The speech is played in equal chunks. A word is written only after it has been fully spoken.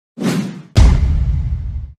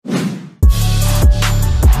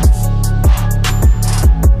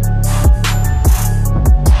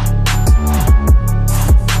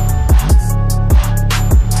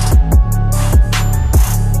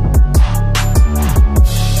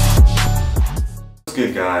What's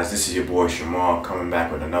good, guys? This is your boy Shamal coming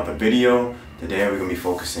back with another video. Today we're going to be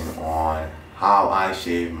focusing on how I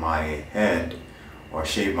shave my head, or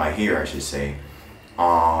shave my hair I should say.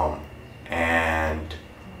 And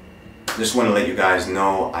just want to let you guys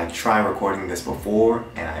know I tried recording this before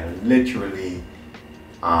and I literally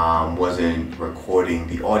wasn't recording,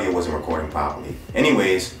 the audio wasn't recording properly.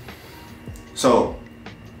 Anyways, so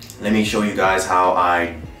let me show you guys how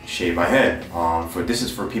I shave my head. This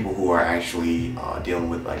is for people who are actually dealing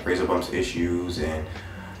with like razor bumps issues and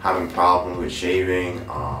having problems with shaving,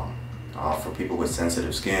 for people with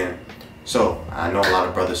sensitive skin. So I know a lot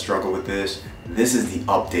of brothers struggle with this. This is the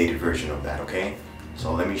updated version of that, okay?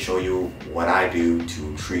 So let me show you what I do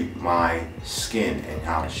to treat my skin and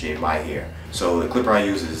how to shave my hair. So the clipper I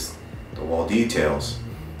use is the Wahl Details.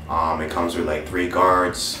 It comes with like 3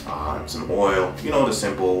 guards, some oil, you know, the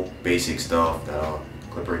simple basic stuff that a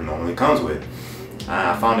clipper normally comes with.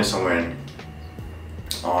 I found it somewhere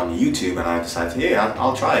on YouTube and I decided, yeah,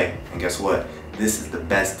 I'll try it. And guess what? This is the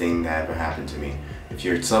best thing that ever happened to me. If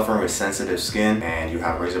you're suffering with sensitive skin and you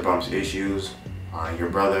have razor bumps issues, your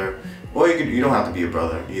brother, or you don't have to be a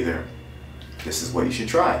brother either, this is what you should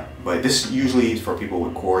try. But this usually is for people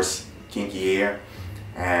with coarse, kinky hair,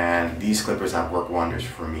 and these clippers have worked wonders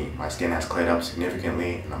for me. My skin has cleared up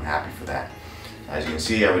significantly and I'm happy for that. As you can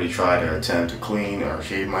see, I already tried to attempt to clean or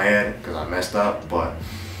shave my head because I messed up. But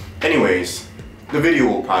anyways, the video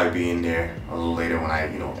will probably be in there a little later when I,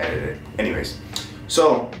 edit it. Anyways,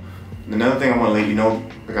 so another thing I want to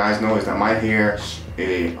let the guys know is that my hair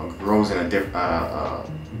grows in a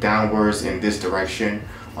downwards in this direction.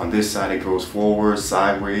 On this side, it grows forwards,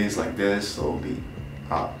 sideways like this. So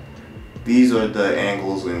these are the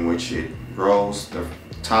angles in which it grows. The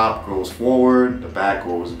top grows forward, the back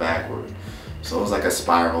grows backward. So it's like a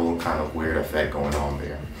spiral kind of weird effect going on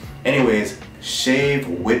there. Anyways, shave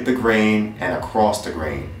with the grain and across the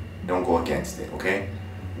grain. Don't go against it, okay?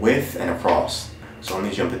 With and across. So let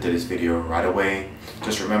me jump into this video right away.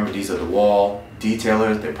 Just remember, these are the Wahl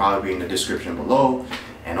Detailers. They'll probably be in the description below.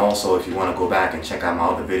 And also, if you want to go back and check out my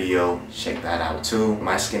other video, check that out too.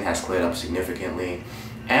 My skin has cleared up significantly.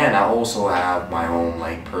 And I also have my own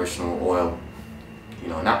like personal oil,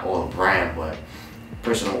 not oil brand, but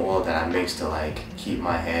personal oil that I mix to like keep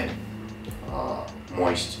my head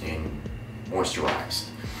moist and moisturized.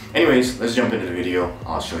 Anyways, let's jump into the video.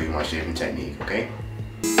 I'll show you my shaving technique, okay?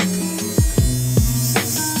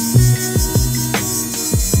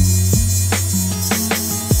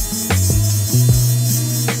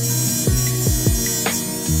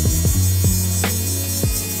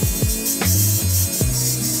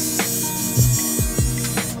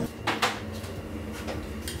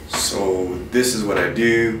 So this is what I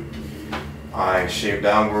do. I shave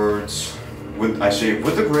downwards. I shave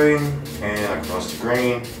with the grain and across the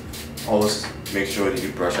grain. Always make sure that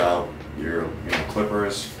you brush out your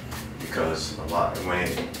clippers, because when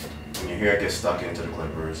your hair gets stuck into the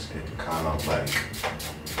clippers, it kind of like,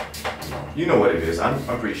 you know what it is. I'm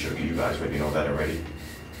pretty sure you guys already know that already.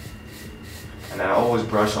 And I always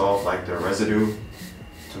brush off like the residue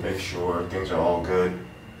to make sure things are all good.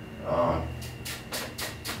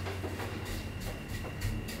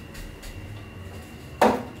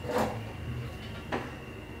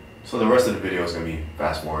 So the rest of the video is going to be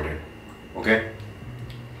fast forwarded, okay?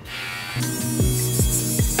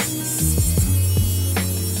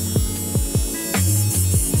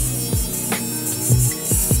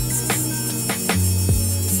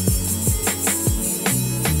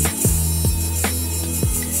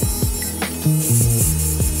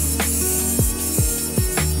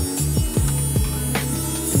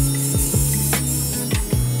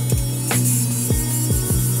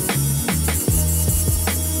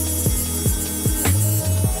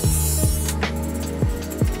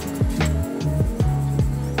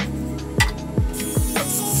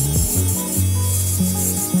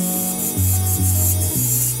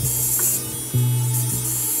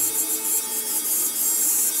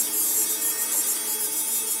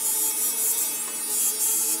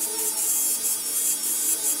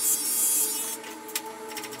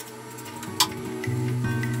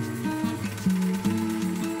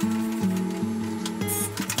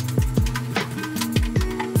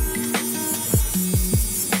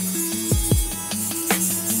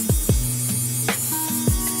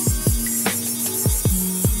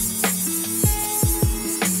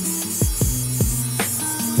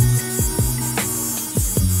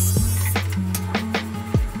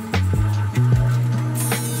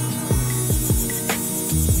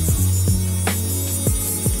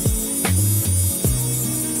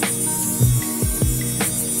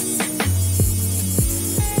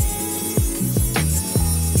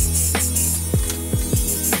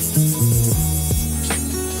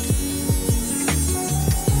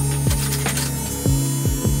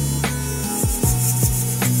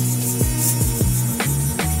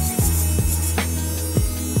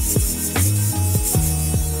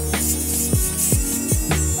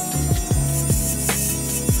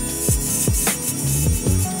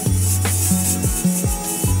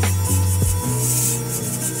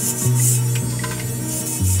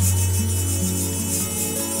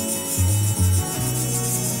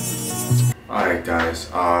 Alright guys,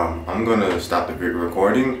 I'm gonna stop the video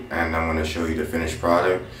recording and I'm gonna show you the finished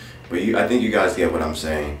product. But I think you guys get what I'm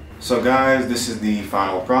saying. So guys, this is the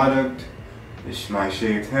final product. This is my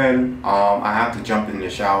shaved head. I have to jump in the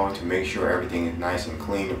shower to make sure everything is nice and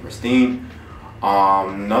clean and pristine.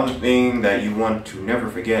 Another thing that you want to never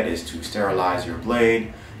forget is to sterilize your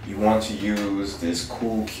blade. You want to use this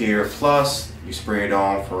Cool Care Plus. You spray it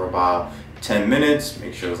on for about 10 minutes.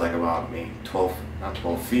 Make sure it's like about maybe 12, not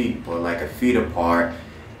 12 feet, but like a feet apart.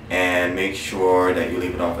 And make sure that you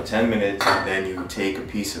leave it on for 10 minutes. And then you take a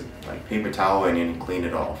piece of like paper towel and then clean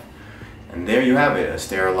it off. And there you have it, a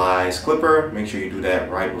sterilized clipper. Make sure you do that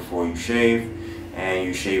right before you shave. And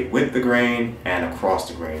you shave with the grain and across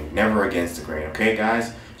the grain, never against the grain, okay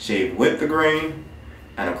guys? Shave with the grain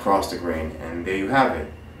and across the grain. And there you have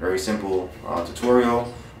it. Very simple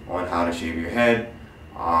tutorial on how to shave your head.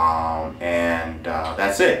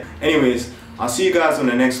 That's it. Anyways, I'll see you guys on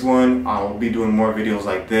the next one. I'll be doing more videos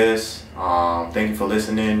like this. Thank you for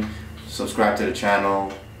listening. Subscribe to the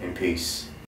channel and peace.